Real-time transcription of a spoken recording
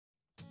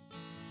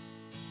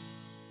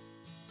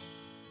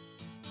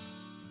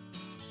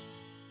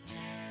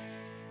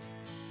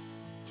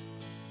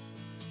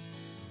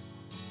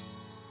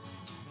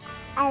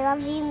I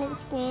love you,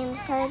 Miss Green.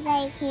 Sorry that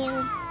I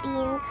can't be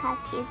in class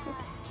because of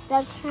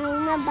the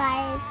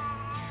coronavirus.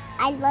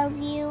 I love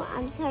you.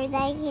 I'm sorry that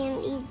I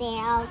can't be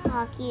there. I'll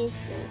talk to you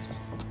soon.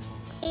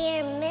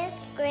 Dear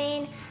Miss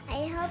Green,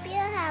 I hope you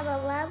have a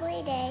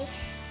lovely day.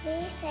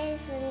 Be safe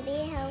and be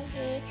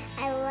healthy.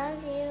 I love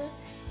you.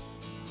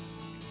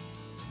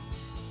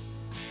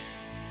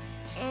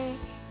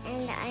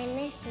 And I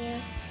miss you.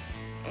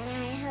 And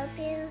I hope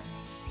you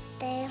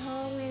stay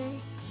home and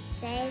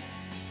safe.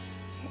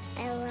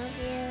 I love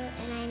you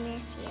and I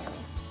miss you.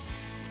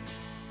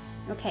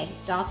 Okay,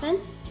 Dawson,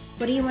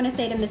 what do you want to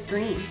say to Miss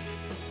Green?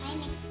 I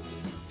miss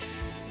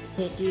You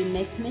said, do you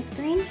miss Miss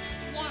Green?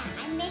 Yeah,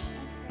 I miss Miss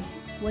Green.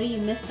 What do you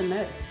miss the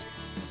most?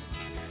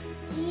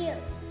 You.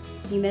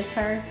 You miss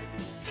her?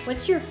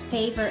 What's your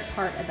favorite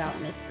part about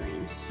Miss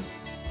Green?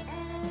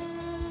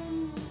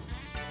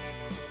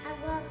 I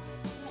love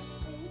Miss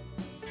Green.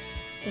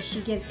 Does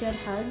she give good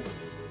hugs?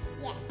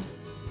 Yes.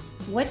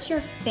 What's your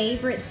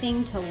favorite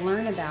thing to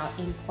learn about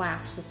in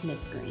class with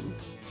Miss Green?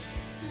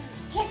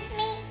 Kiss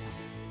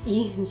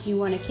me. You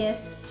want a kiss?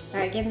 All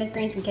right, give Miss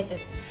Green some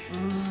kisses.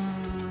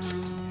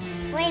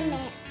 Wait a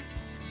minute.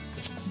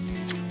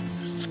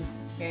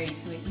 Very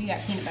sweet. You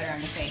got peanut butter on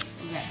your face.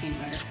 You got peanut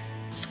butter.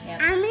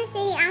 Yep. I'm gonna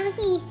say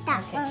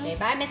that Okay, one. say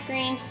bye, Miss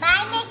Green.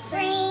 Bye, Miss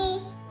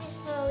Green. Miss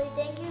Foley,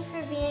 thank you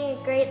for being a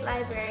great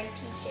library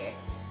teacher.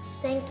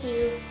 Thank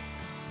you.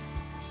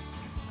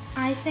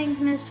 I think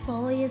Miss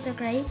Foley is a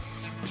great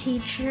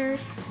teacher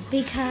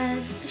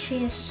because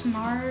she is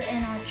smart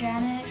and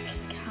organic,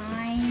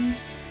 kind,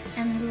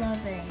 and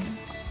loving.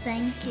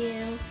 Thank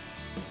you.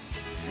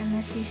 I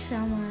miss you so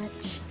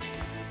much.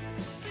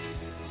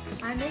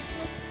 I miss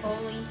Miss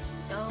Foley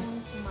so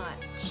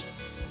much.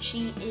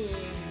 She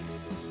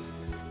is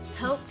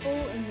helpful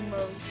in the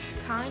most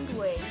kind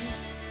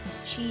ways.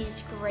 She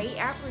is great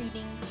at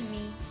reading to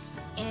me,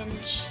 and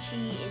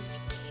she is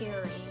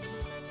caring.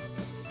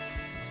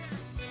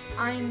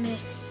 I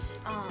miss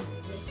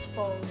Miss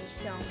Foley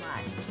so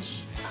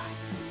much. Bye.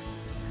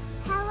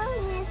 Hello,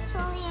 Miss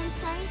Foley. I'm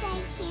sorry that I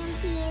can't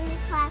be in the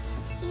class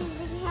because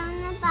of the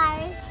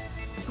coronavirus.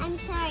 I'm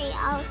sorry.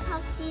 I'll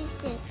talk to you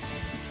soon.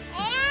 And I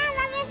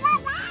miss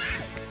Papa.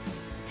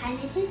 Hi,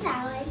 Mrs.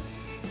 Allen.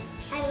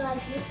 I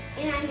love you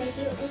and I miss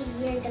you,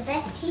 and you're the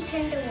best teacher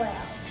in the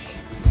world.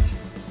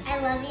 I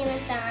love you,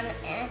 Miss Ann,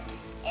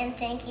 and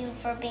thank you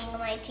for being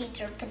my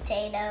teacher,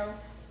 Potato.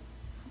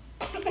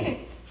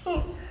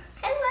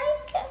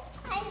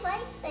 I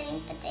like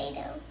saying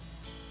potato.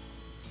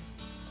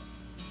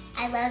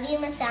 I love you,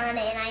 Miss Anna,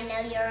 and I know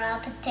you're a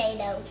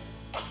potato.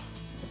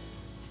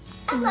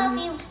 I love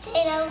you,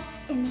 Potato.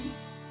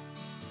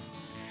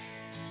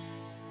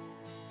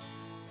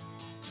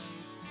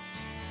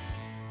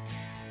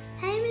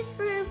 Hey, Miss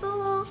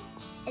Frugal.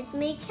 It's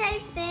me,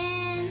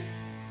 Kason.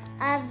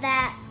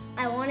 That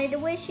I wanted to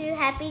wish you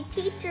happy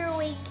Teacher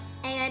Week,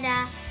 and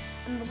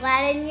I'm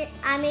glad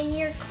I'm in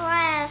your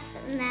class,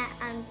 and that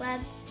I'm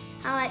glad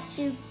how much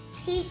you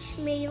teach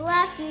me.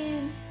 Love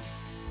you.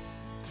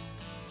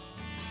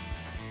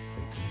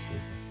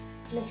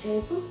 Miss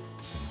Frugal.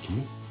 Thank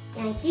you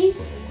Thank you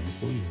for a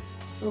wonderful year.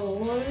 for a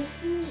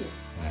wonderful year.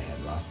 I had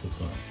lots of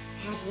fun.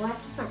 Had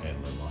lots of fun.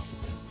 And learned lots of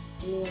things.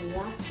 And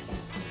lots of fun.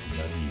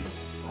 Love you.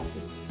 Love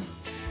you.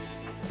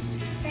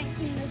 Thank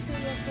you, Miss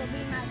Frugal, for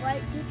being my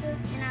great teacher,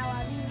 and I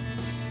love you.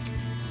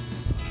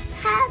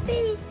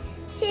 Happy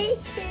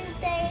Teacher's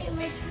Day,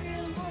 Miss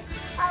Frugal.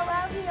 I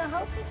love you. I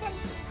hope we can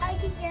hug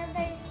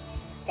together.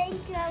 Thank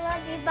you. I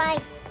love you.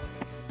 Bye.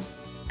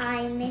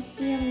 I miss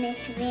you,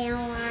 Miss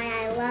Van Wy.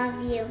 I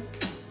love you.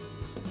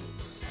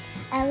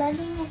 I love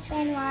you, Miss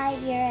Van Wy.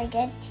 You're a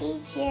good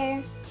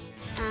teacher.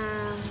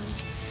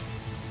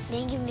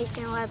 Thank you, Miss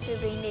Van Wy, for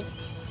being the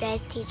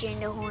best teacher in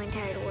the whole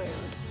entire world.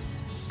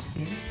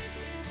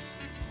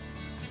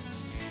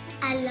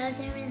 I love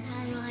you, Miss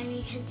Van Wy,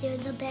 because you're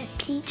the best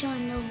teacher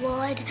in the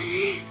world,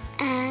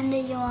 and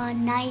you're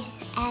nice,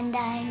 and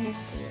I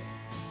miss you.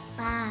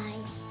 Bye.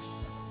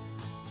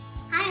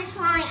 Hi, Miss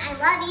Walling. I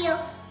love you.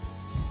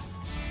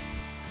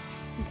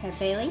 Okay,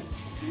 Bailey,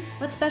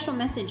 what special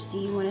message do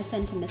you want to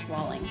send to Miss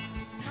Walling?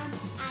 I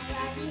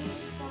love you, Miss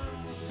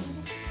Walling.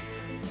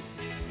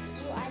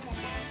 You are the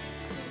best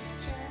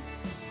teacher.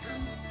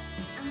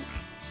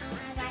 I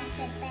like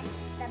the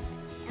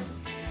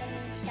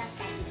new stuff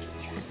that you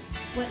teach us.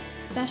 What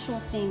special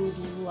thing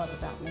do you love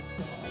about Miss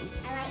Walling?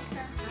 I like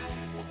her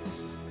hugs and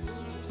I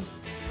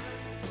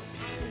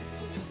miss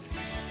you.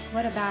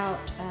 What about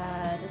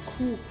the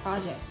cool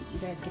projects that you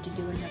guys get to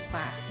do in her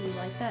class? Do you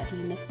like that? Do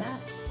you miss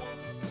that?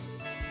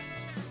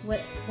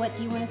 What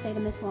do you want to say to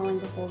Miss Walling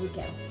before we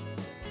go?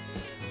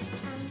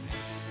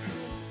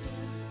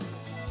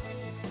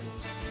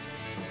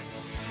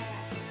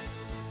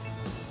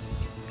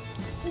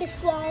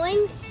 Miss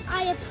Walling,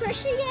 I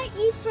appreciate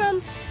you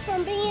from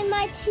being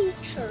my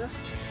teacher,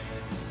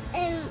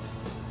 and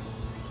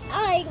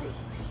I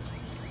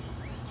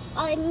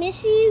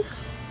miss you.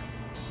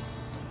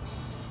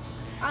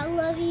 I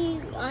love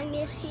you. I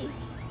miss you.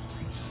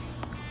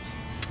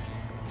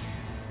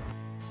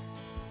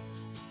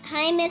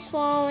 Hi, Miss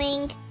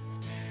Walling.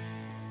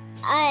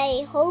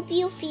 I hope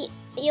you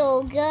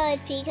feel good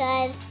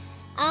because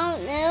I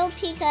don't know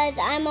because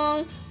I'm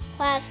on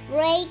class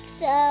break,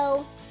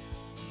 so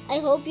I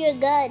hope you're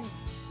good.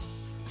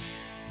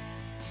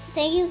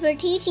 Thank you for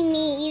teaching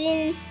me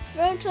even in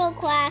virtual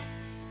class.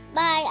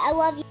 Bye, I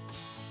love you.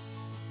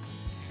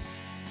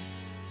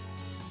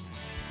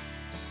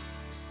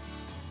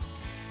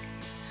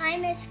 Hi,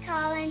 Miss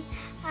Collins.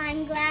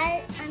 I'm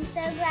so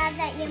glad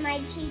that you're my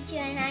teacher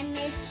and I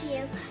miss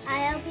you.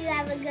 I hope you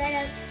have a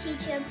good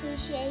Teacher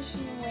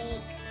Appreciation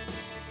Week.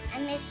 I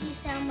miss you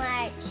so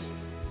much.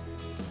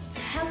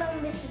 Hello,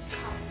 Mrs.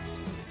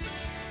 Collins.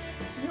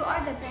 You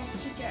are the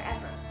best teacher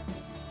ever.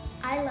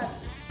 I love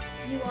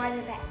you. You are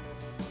the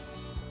best.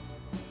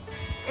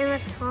 And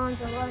Miss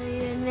Collins, I love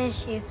you and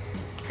miss you.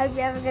 Hope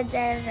you have a good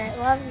day today.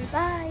 Love you.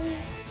 Bye.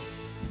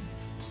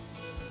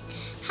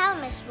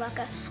 Hello, Miss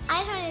Walker.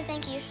 I just want to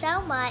thank you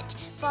so much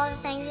for all the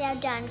things you have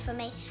done for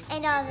me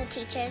and all the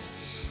teachers.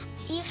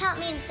 You've helped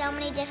me in so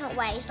many different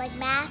ways, like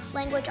math,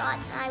 language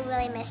arts, and I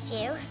really missed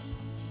you.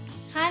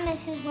 Hi,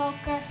 Mrs.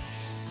 Walker.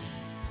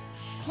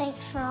 Thanks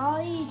for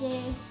all you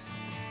do.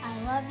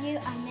 I love you.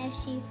 I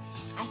miss you.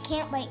 I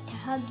can't wait to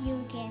hug you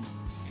again.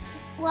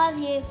 Love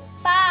you.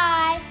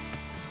 Bye.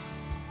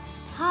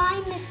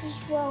 Hi,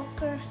 Mrs.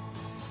 Walker.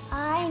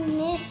 I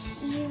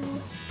miss you.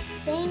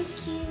 Thank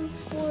you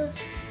for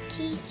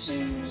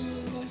teaching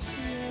me this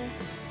year.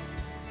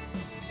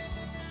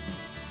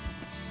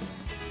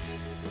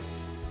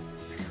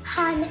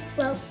 Hi, Miss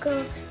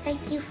Walker.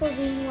 Thank you for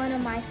being one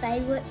of my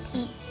favorite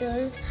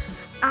teachers.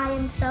 I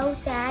am so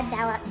sad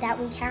that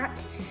we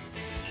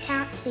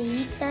can't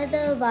see each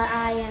other, but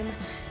I am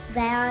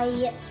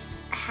very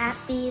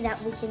happy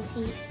that we can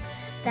see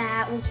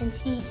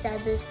each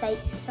other's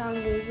faces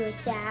on Google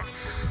Chat.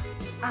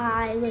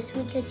 I wish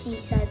we could see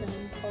each other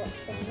in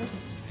person.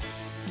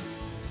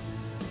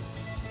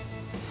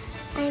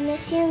 I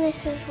miss you,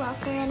 Mrs.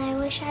 Walker, and I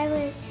wish I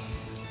was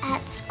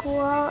at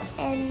school,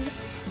 and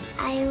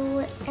I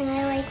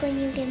like when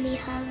you give me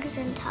hugs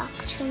and talk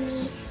to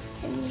me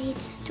and read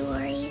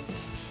stories,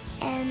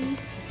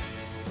 and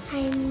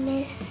I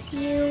miss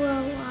you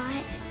a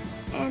lot,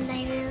 and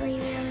I really,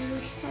 really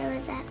wish I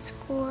was at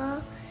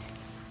school.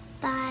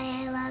 Bye,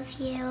 I love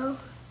you.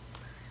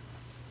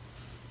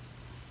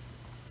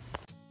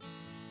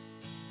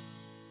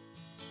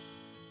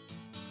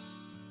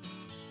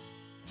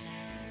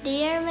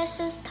 Dear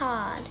Mrs.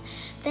 Todd,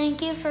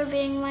 thank you for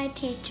being my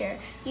teacher.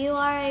 You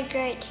are a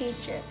great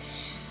teacher.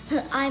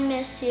 I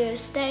miss you.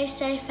 Stay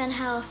safe and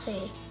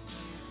healthy.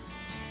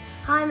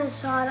 Hi,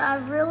 Miss Todd.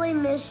 I've really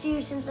missed you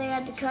since I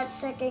had to cut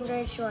second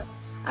grade short.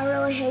 I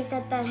really hate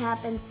that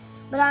happened,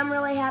 but I'm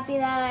really happy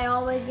that I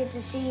always get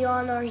to see you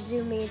on our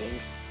Zoom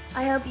meetings.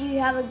 I hope you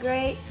have a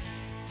great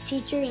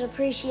Teacher's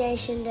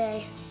Appreciation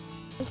Day.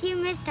 Thank you,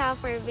 Miss Todd,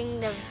 for being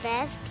the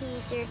best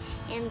teacher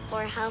and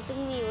for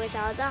helping me with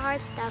all the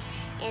hard stuff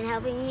and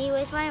helping me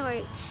with my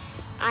work.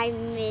 I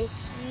miss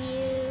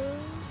you,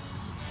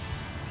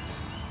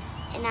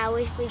 and I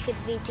wish we could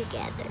be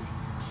together.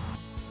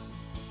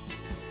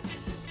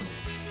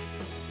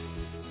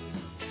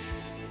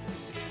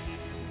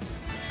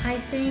 I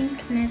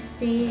think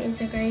Misty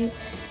is a great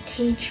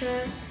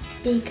teacher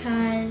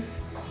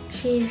because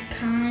she's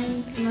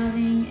kind,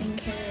 loving,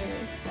 and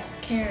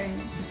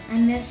caring. I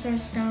miss her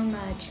so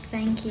much.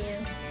 Thank you.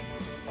 Hey,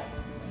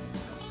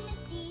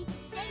 Misty,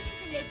 thank you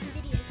for making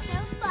videos so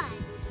fun.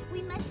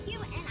 We miss you,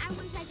 and I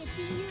wish I could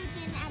see you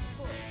again at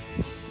school.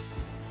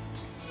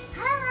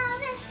 Hello,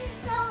 Mrs.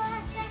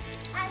 Solasa.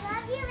 I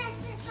love you,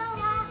 Mrs.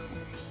 Solasa.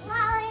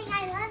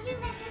 I love you,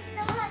 Mrs.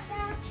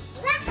 Solasa.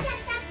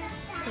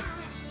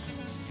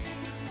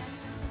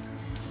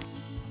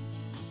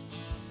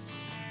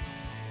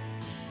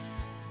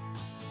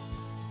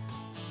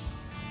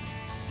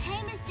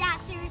 Hey, Miss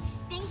Datzer,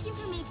 thank you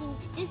for making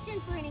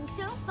distance learning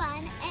so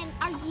fun and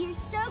our year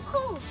so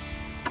cool.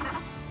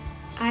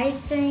 I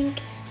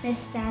think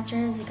Miss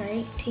Satcher is a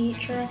great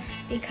teacher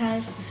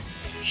because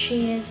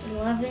she is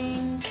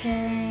loving,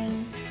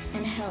 caring,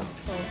 and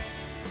helpful.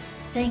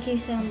 Thank you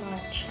so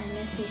much. I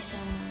miss you so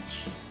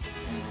much.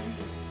 Bye.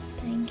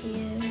 Thank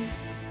you.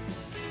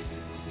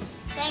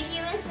 Thank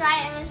you, Miss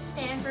Wright and Miss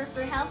Stanford,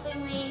 for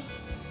helping me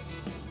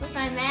with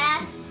my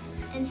math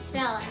and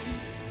spelling.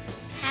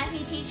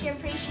 Happy Teacher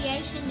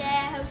Appreciation Day.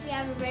 I hope you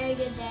have a very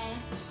good day.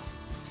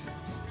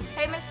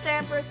 Hey, Miss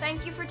Stamper,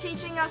 thank you for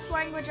teaching us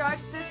language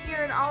arts this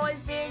year and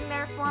always being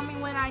there for me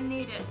when I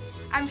need it.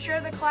 I'm sure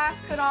the class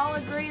could all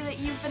agree that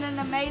you've been an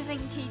amazing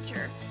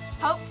teacher.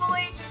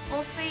 Hopefully,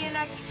 we'll see you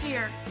next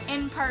year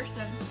in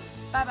person.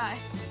 Bye-bye.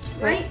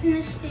 Right,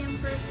 Miss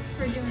Stanford,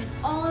 for doing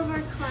all of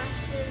our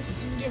classes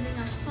and giving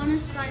us fun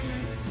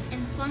assignments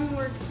and fun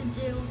work to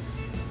do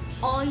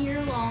all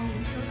year long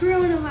until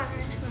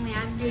coronavirus when we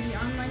had to do the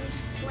online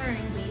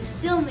learning, but you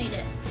still made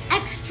it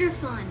extra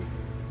fun.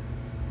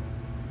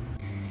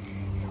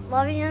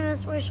 Love you,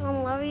 Miss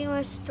Wishon. Love you,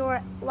 Miss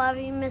Stewart. Love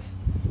you, Miss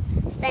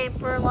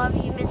Stamper. Love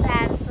you, Miss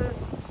Addison.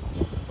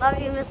 Love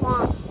you, Miss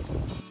Long.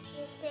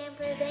 Miss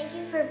Stamper, thank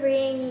you for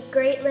being a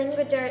great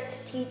language arts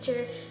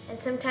teacher and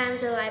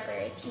sometimes a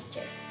library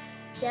teacher.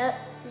 Zelda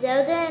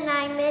and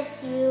I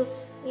miss you.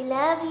 We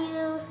love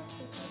you.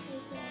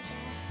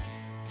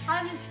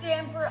 Hi, Ms.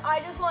 Stamper. I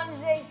just wanted to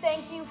say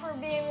thank you for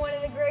being one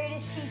of the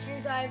greatest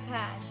teachers I've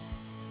had.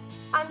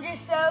 I'm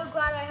just so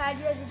glad I had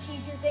you as a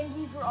teacher. Thank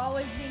you for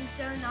always being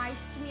so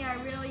nice to me. I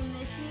really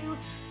miss you,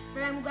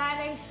 but I'm glad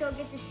I still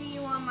get to see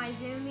you on my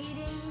Zoom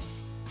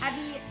meetings.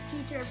 Happy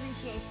Teacher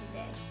Appreciation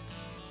Day.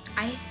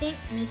 I think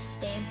Miss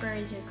Stamper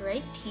is a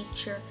great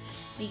teacher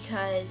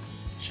because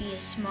she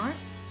is smart,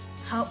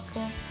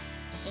 helpful,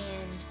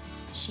 and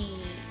she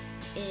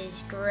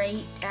is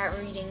great at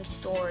reading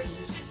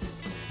stories.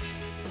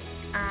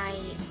 I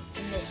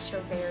miss her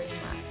very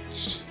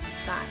much.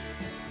 Bye.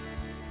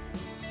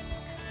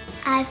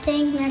 I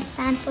think Miss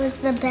Stamper is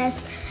the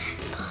best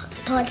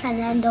person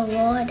in the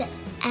world,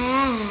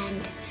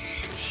 and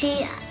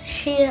she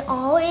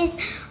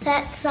always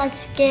lets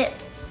us get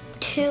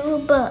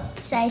 2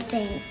 books, I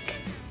think.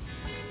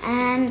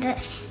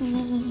 And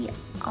she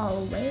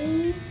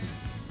always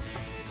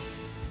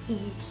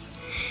is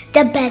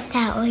the best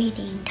at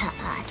reading to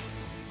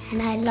us.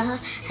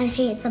 And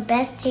she is the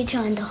best teacher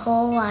in the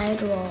whole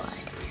wide world.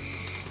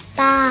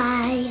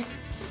 Bye.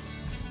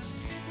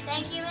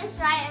 Thank you, Miss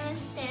Wright and Miss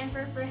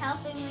Stamper, for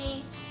helping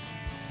me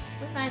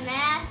with my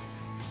math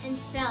and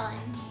spelling.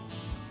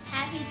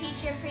 Happy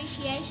Teacher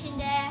Appreciation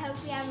Day. I hope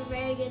you have a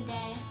very good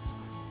day.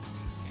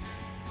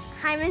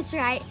 Hi, Miss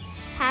Wright.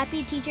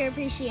 Happy Teacher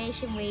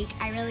Appreciation Week.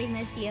 I really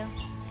miss you.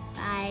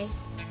 Bye.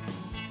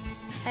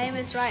 Hey,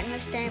 Miss Wright and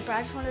Miss Stamper.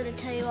 I just wanted to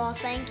tell you all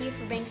thank you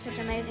for being such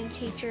amazing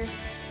teachers.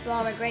 You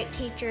all are great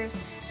teachers.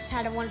 I've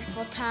had a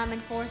wonderful time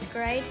in 4th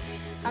grade.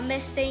 I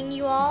miss seeing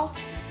you all,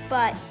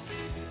 but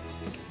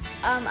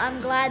I'm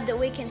glad that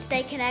we can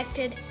stay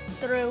connected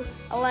through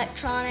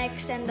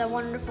electronics and the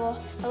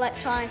wonderful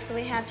electronics that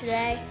we have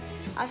today.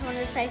 I just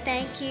wanted to say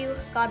thank you.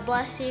 God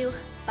bless you.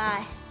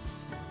 Bye.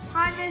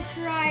 Hi, Miss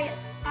Wright.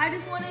 I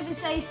just wanted to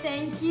say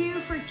thank you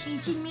for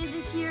teaching me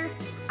this year.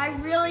 I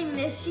really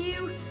miss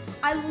you.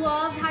 I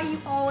love how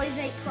you always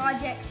make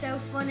projects so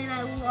fun, and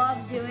I love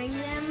doing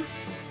them.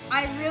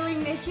 I really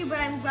miss you, but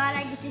I'm glad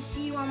I get to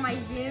see you on my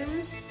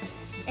Zooms,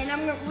 and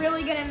I'm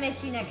really gonna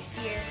miss you next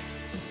year.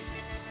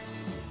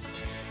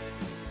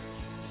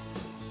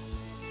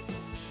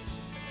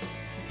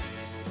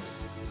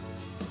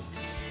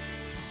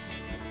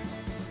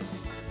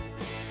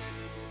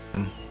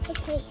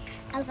 Okay,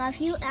 I love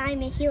you and I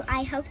miss you.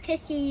 I hope to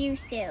see you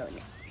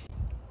soon.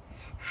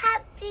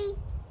 Happy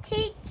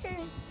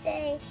Teacher's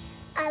Day.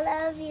 I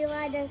love you.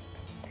 I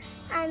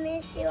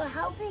miss you. I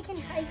hope we can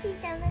hug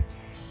each other.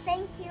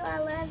 Thank you. I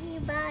love you.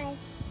 Bye.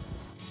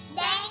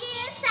 Thank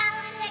you,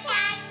 Sullins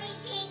Academy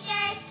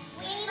teachers.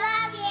 We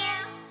love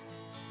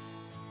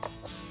you.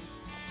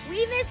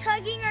 We miss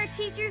hugging our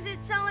teachers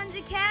at Sullins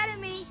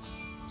Academy.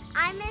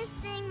 I miss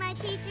seeing my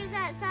teachers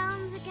at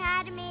Sullins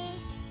Academy.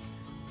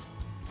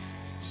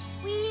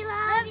 We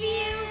love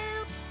you.